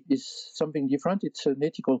memory is something different. It's an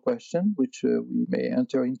ethical question, which we may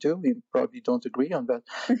enter into. We probably don't agree on that.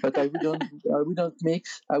 But I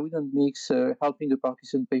wouldn't mix helping a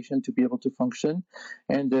Parkinson patient to be able to function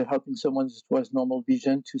and helping someone who has normal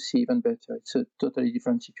vision to see even better. It's a totally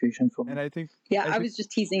different situation for me. And I think, I was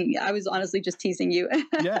just teasing. I was honestly just teasing you.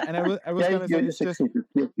 Yeah, and I was going to say it's just.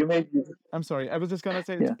 You made. I'm sorry. I was just going to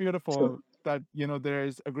say it's beautiful sure. that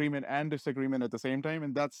there's agreement and disagreement at the same time,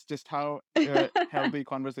 and that's just how healthy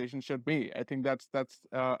conversation should be. I think that's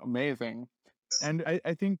amazing, and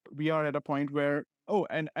I think we are at a point where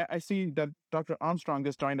and I see that Dr. Armstrong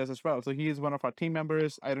has joined us as well. So he is one of our team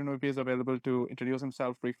members. I don't know if he is available to introduce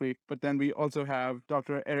himself briefly, but then we also have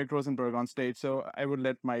Dr. Eric Rosenberg on stage. So I would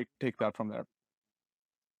let Mike take that from there.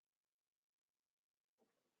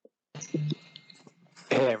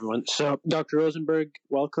 Hey everyone. So, Dr. Rosenberg,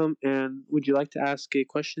 welcome. And would you like to ask a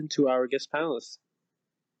question to our guest panelists?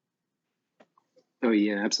 Oh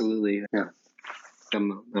yeah, absolutely. Yeah.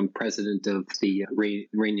 I'm president of the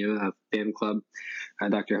Rainier fan club.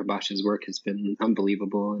 Dr. Habash's work has been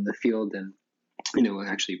unbelievable in the field, and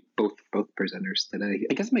actually both presenters today.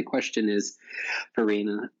 I guess my question is for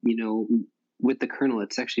Raina. With the kernel,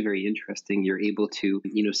 it's actually very interesting. You're able to,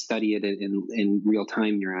 study it in real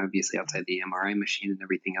time. You're obviously outside the MRI machine and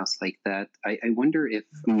everything else like that. I wonder if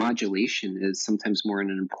modulation is sometimes more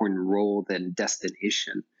an important role than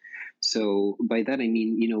destination. So by that, I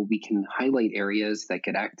mean, we can highlight areas that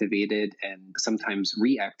get activated and sometimes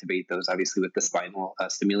reactivate those, obviously with the spinal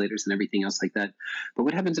stimulators and everything else like that. But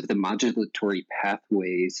what happens if the modulatory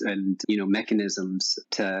pathways and, mechanisms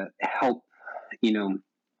to help,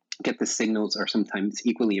 get the signals are sometimes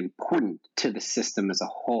equally important to the system as a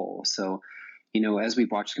whole? So, as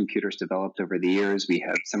we've watched computers developed over the years, we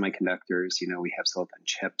have semiconductors, we have silicon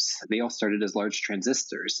chips. They all started as large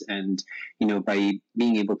transistors. And, by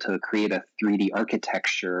being able to create a 3D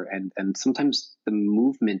architecture and sometimes the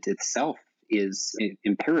movement itself is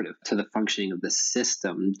imperative to the functioning of the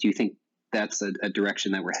system. Do you think that's a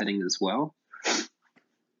direction that we're heading as well?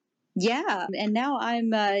 Yeah, and now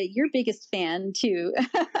I'm your biggest fan too.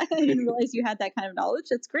 I didn't realize you had that kind of knowledge.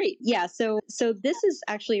 That's great. Yeah, so this is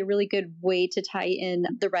actually a really good way to tie in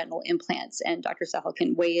the retinal implants, and Dr. Sahel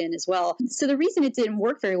can weigh in as well. So the reason it didn't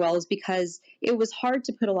work very well is because it was hard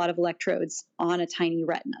to put a lot of electrodes on a tiny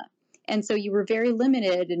retina. And so you were very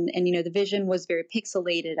limited, and the vision was very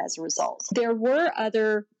pixelated as a result. There were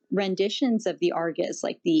other renditions of the Argus,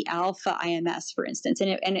 like the Alpha IMS, for instance, and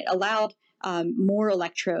it allowed more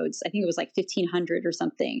electrodes. I think it was like 1,500 or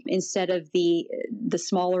something instead of the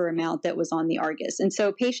smaller amount that was on the Argus. And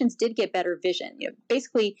so patients did get better vision.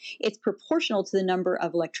 Basically, it's proportional to the number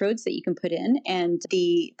of electrodes that you can put in and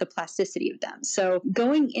the plasticity of them. So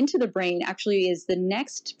going into the brain actually is the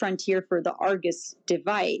next frontier for the Argus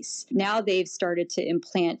device. Now they've started to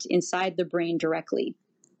implant inside the brain directly.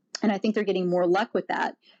 And I think they're getting more luck with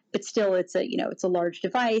that. But still, it's a large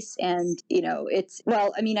device, and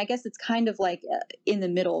I guess it's kind of like in the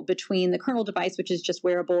middle between the kernel device, which is just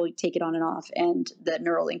wearable, you take it on and off, and the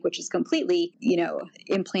Neuralink, which is completely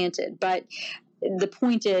implanted. But the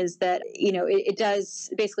point is that it does,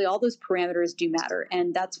 basically all those parameters do matter,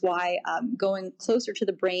 and that's why going closer to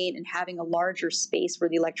the brain and having a larger space where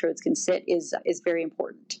the electrodes can sit is very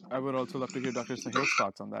important. I would also love to hear Dr. Sahil's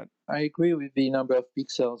thoughts on that. I agree with the number of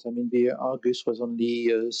pixels. I mean, the Argus was only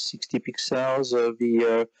 60 pixels.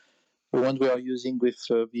 The one we are using with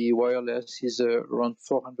the wireless is around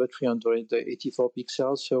 400, 384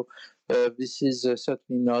 pixels. So this is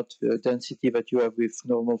certainly not the density that you have with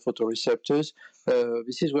normal photoreceptors.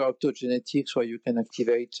 This is where optogenetics, where you can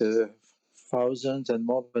activate thousands and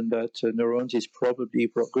more than that neurons, is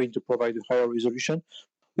probably going to provide a higher resolution.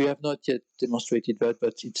 We have not yet demonstrated that,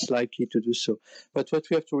 but it's likely to do so. But what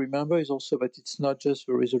we have to remember is also that it's not just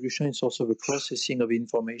the resolution, it's also the processing of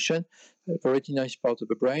information. The retina is part of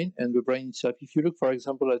the brain, and the brain itself. If you look, for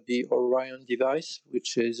example, at the Orion device,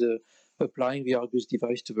 which is applying the Argus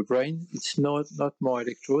device to the brain, it's not more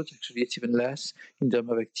electrodes. Actually, it's even less in terms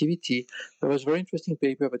of activity. There was a very interesting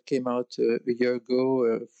paper that came out a year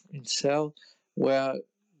ago in Cell, where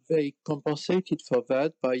they compensated for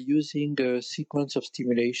that by using a sequence of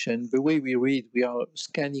stimulation. The way we read, we are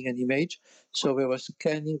scanning an image, so they were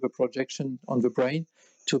scanning the projection on the brain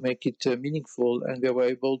to make it meaningful, and they were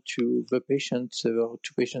able to, the patients, or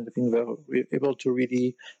two patients, I think, were able to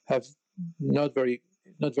really have not very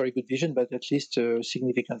good vision, but at least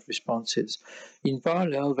significant responses. In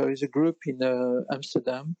parallel, there is a group in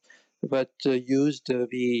Amsterdam that used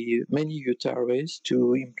the many UTA arrays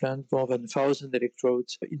to implant more than 1,000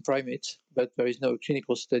 electrodes in primates, but there is no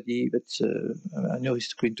clinical study that I know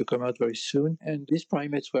is going to come out very soon. And these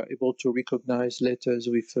primates were able to recognize letters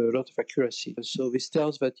with a lot of accuracy. So this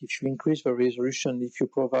tells that if you increase the resolution, if you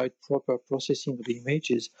provide proper processing of the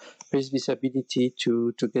images, there is this ability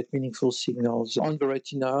to get meaningful signals on the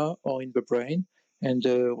retina or in the brain. And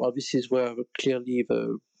this is where clearly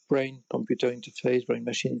the brain-computer interface,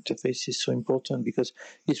 brain-machine interface is so important, because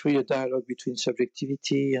it's really a dialogue between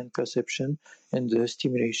subjectivity and perception and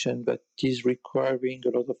stimulation that is requiring a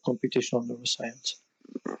lot of computational neuroscience.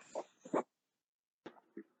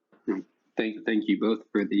 Thank you both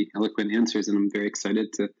for the eloquent answers, and I'm very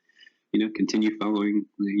excited to continue following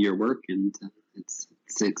your work, and it's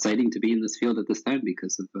exciting to be in this field at this time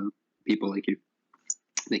because of people like you.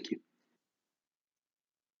 Thank you.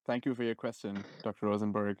 Thank you for your question, Dr.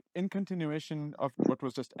 Rosenberg. In continuation of what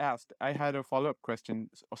was just asked, I had a follow-up question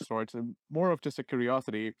of sorts, more of just a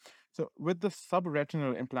curiosity. So with the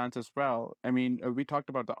subretinal implants as well, I mean, we talked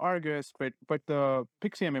about the Argus, but the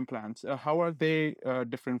Pixium implants, how are they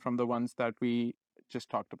different from the ones that we just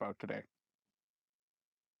talked about today?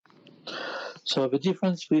 So the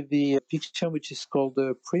difference with the picture, which is called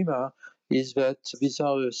Prima, is that these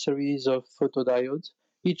are a series of photodiodes.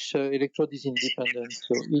 Each electrode is independent,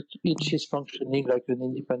 so each is functioning like an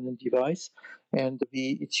independent device, and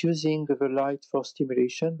it's using the light for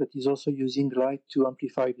stimulation, but is also using light to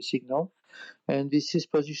amplify the signal. And this is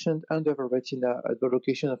positioned under the retina at the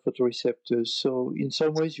location of photoreceptors. So in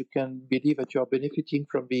some ways, you can believe that you are benefiting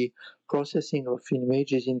from the processing of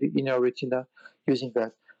images in the inner retina using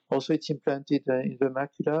that. Also, it's implanted in the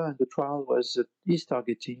macula, and the trial is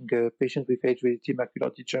targeting patients with age-related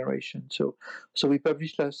macular degeneration. So we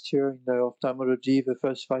published last year in ophthalmology the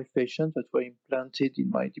first 5 patients that were implanted in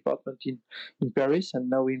my department in Paris, and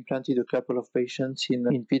now we implanted a couple of patients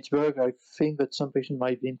in Pittsburgh. I think that some patients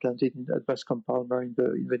might be implanted at Bascom Palmer in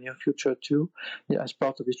the near future too, as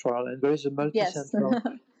part of this trial. And there is a Yes.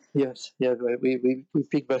 multi-center. Yes, yeah, we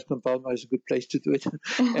picked Bascom Palmer as a good place to do it,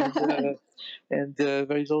 and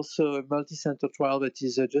there is also a multi-center trial that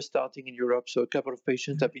is just starting in Europe. So a couple of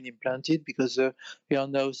patients have been implanted because we are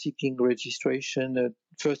now seeking registration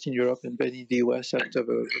first in Europe and then in the US after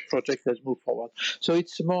the project has moved forward. So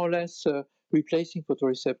it's more or less replacing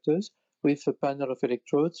photoreceptors with a panel of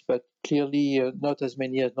electrodes, but clearly not as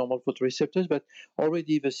many as normal photoreceptors. But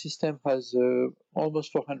already the system has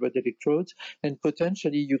almost 400 electrodes, and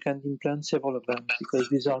potentially you can implant several of them because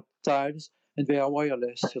these are tiles and they are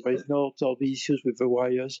wireless. So there is no all the issues with the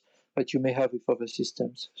wires that you may have with other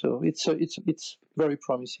systems. So it's very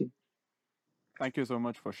promising. Thank you so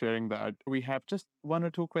much for sharing that. We have just 1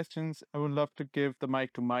 or 2 questions. I would love to give the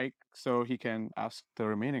mic to Mike so he can ask the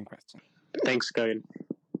remaining questions. Thanks, Gagan.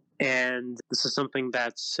 And this is something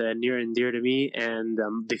that's near and dear to me and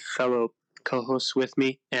the fellow co-hosts with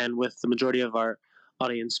me, and with the majority of our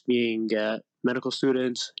audience being medical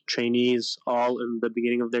students, trainees, all in the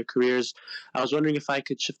beginning of their careers. I was wondering if I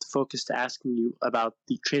could shift the focus to asking you about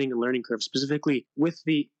the training and learning curve, specifically with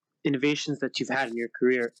the innovations that you've had in your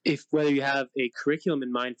career, if whether you have a curriculum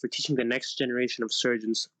in mind for teaching the next generation of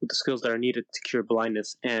surgeons with the skills that are needed to cure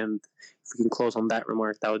blindness. And if we can close on that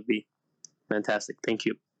remark, that would be fantastic. Thank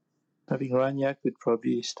you. I think Rania could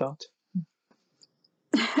probably start.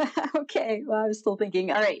 Okay, well, I was still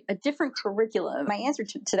thinking, all right, a different curriculum. My answer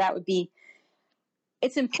to that would be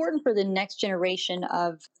it's important for the next generation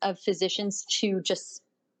of physicians to just,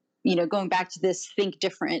 going back to this think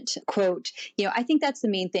different quote, I think that's the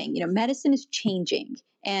main thing. Medicine is changing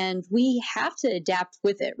and we have to adapt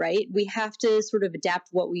with it, right? We have to sort of adapt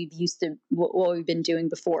what we've been doing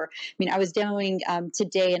before. I mean, I was doing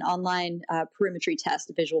today an online perimetry test,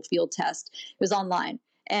 a visual field test. It was online.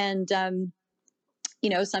 And,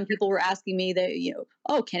 some people were asking me that,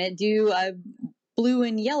 oh, can it do blue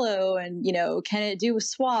and yellow, and can it do a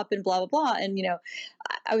swap and blah blah blah. And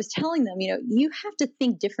I was telling them, you have to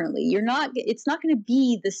think differently. It's not going to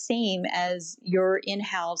be the same as your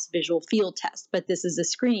in-house visual field test, but this is a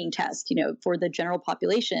screening test, for the general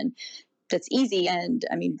population. That's easy and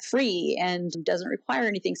free and doesn't require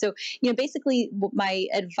anything. So, basically my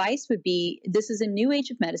advice would be, this is a new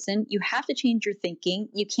age of medicine. You have to change your thinking.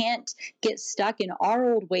 You can't get stuck in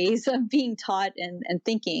our old ways of being taught and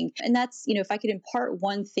thinking. And that's, if I could impart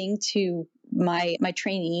one thing to my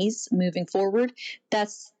trainees moving forward,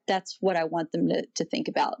 that's what I want them to think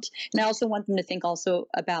about. And I also want them to think also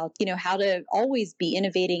about, how to always be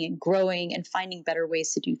innovating and growing and finding better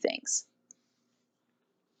ways to do things.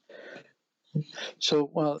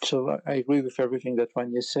 So I agree with everything that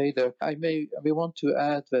Rania said. I may want to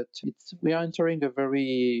add that we are entering a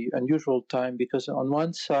very unusual time because on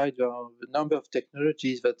one side there are a number of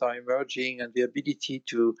technologies that are emerging, and the ability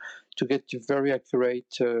to get to very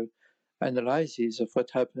accurate analysis of what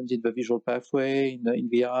happens in the visual pathway, in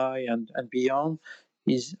the eye and beyond,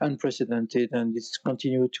 is unprecedented, and it's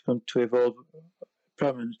continued to evolve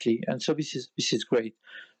permanently. And so this is great.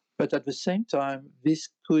 But at the same time, this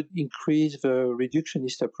could increase the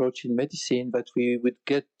reductionist approach in medicine, that we would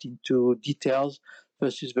get into details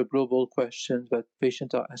versus the global questions that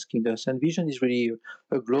patients are asking us. And vision is really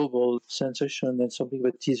a global sensation and something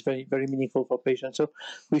that is very, very meaningful for patients. So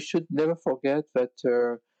we should never forget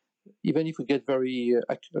that even if we get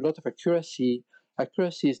a lot of accuracy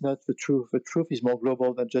is not the truth. The truth is more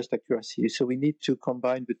global than just accuracy. So we need to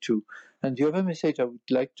combine the two. And the other message I would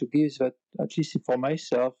like to give is that, at least for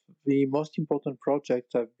myself, the most important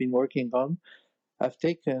project I've been working on, I've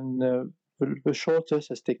taken, the shortest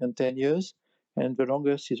has taken 10 years, and the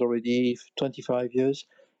longest is already 25 years.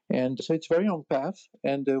 And so it's a very long path.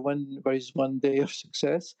 And when there is one day of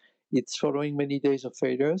success, it's following many days of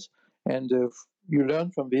failures. And you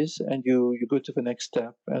learn from this and you go to the next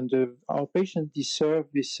step. And our patients deserve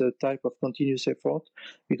this type of continuous effort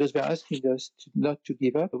because they're asking us not to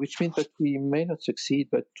give up, which means that we may not succeed,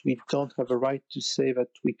 but we don't have a right to say that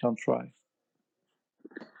we can't try.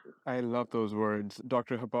 I love those words.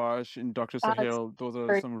 Dr. Habash and Dr. That's Sahil, those are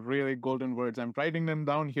great. some really golden words. I'm writing them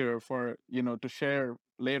down here for, to share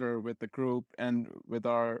later with the group and with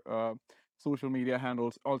our social media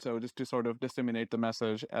handles also, just to sort of disseminate the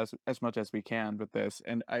message as much as we can with this.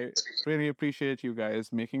 And I really appreciate you guys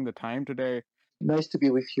making the time today. Nice to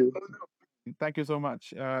be with you. Thank you so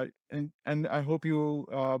much. And I hope you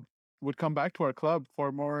would come back to our club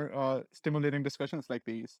for more stimulating discussions like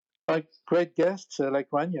these. Like great guests like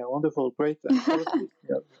Rania, wonderful, great. Yeah,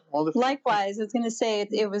 wonderful. Likewise, I was going to say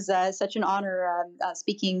it was such an honor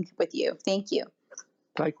speaking with you. Thank you.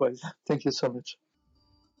 Likewise. Thank you so much.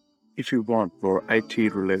 If you want more IT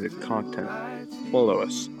related content, follow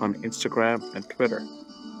us on Instagram and Twitter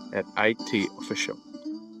at IT Official.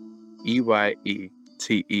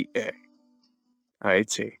 EYETEA.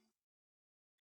 IT.